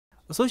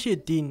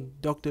Associate Dean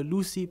Dr.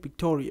 Louise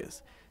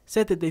Pretorius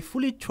said that they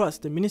fully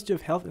trust the Ministry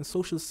of Health and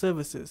Social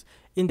Services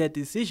in their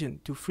decision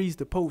to freeze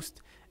the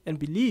post and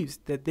believes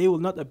that they will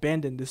not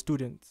abandon the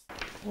students.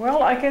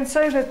 Well, I can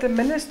say that the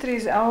Ministry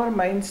is our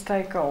main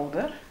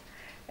stakeholder,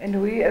 and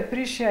we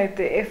appreciate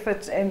the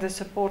efforts and the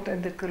support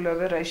and the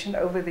collaboration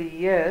over the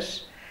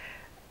years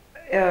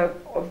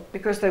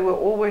because they were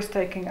always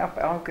taking up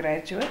our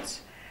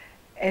graduates.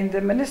 And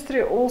the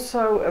Ministry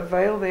also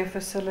avail their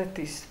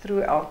facilities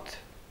throughout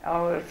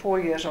our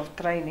 4 years of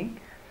training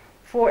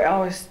for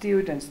our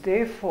students.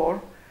 Therefore,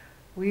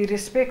 we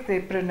respect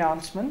their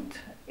pronouncement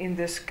in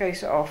this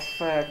case of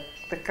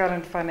the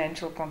current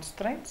financial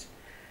constraints,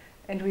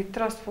 and we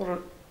trust for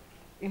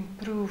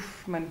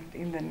improvement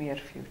in the near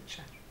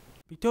future.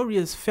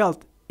 Pretorius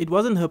felt it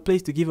wasn't her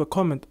place to give a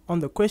comment on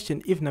the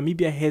question if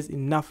Namibia has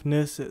enough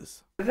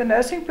nurses. The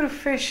nursing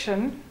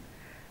profession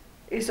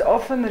is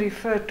often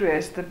referred to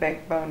as the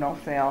backbone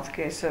of the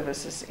healthcare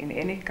services in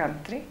any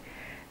country,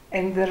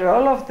 and the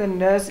role of the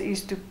nurse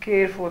is to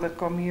care for the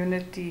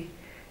community,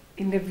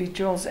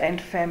 individuals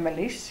and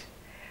families,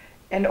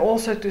 and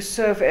also to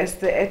serve as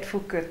the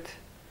advocate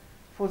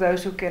for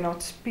those who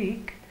cannot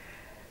speak.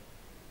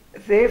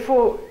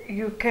 Therefore,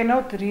 you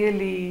cannot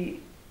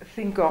really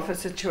think of a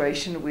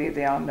situation where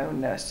there are no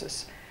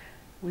nurses.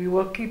 We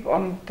will keep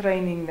on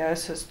training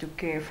nurses to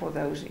care for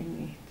those in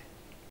need.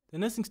 The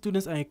nursing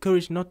students are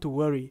encouraged not to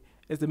worry,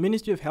 as the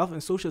Ministry of Health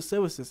and Social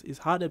Services is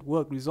hard at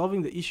work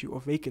resolving the issue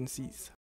of vacancies.